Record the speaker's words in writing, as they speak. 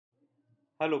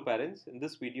Hello parents, in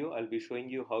this video I'll be showing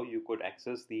you how you could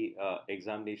access the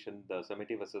examination, the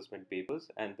summative assessment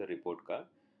papers and the report card.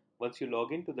 Once you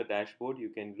log into the dashboard, you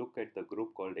can look at the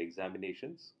group called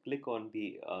examinations. Click on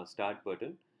the start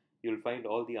button. You'll find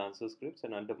all the answer scripts,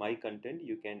 and under my content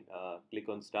you can click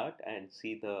on start and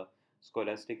see the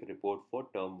Scholastic report for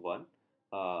term 1.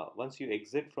 Once you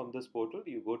exit from this portal,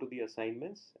 you go to the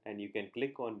assignments and you can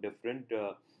click on different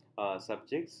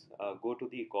subjects, go to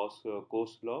the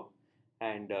course log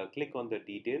and click on the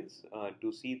details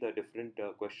to see the different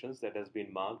questions that has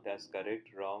been marked as correct,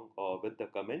 wrong, or with the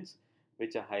comments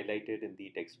which are highlighted in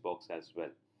the text box as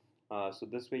well. So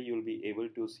this way you'll be able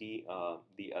to see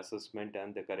the assessment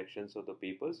and the corrections of the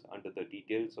papers under the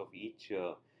details of each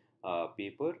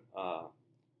paper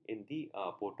in the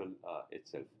portal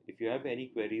itself. If you have any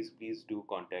queries, please do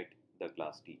contact the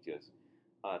class teachers.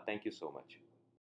 Thank you so much.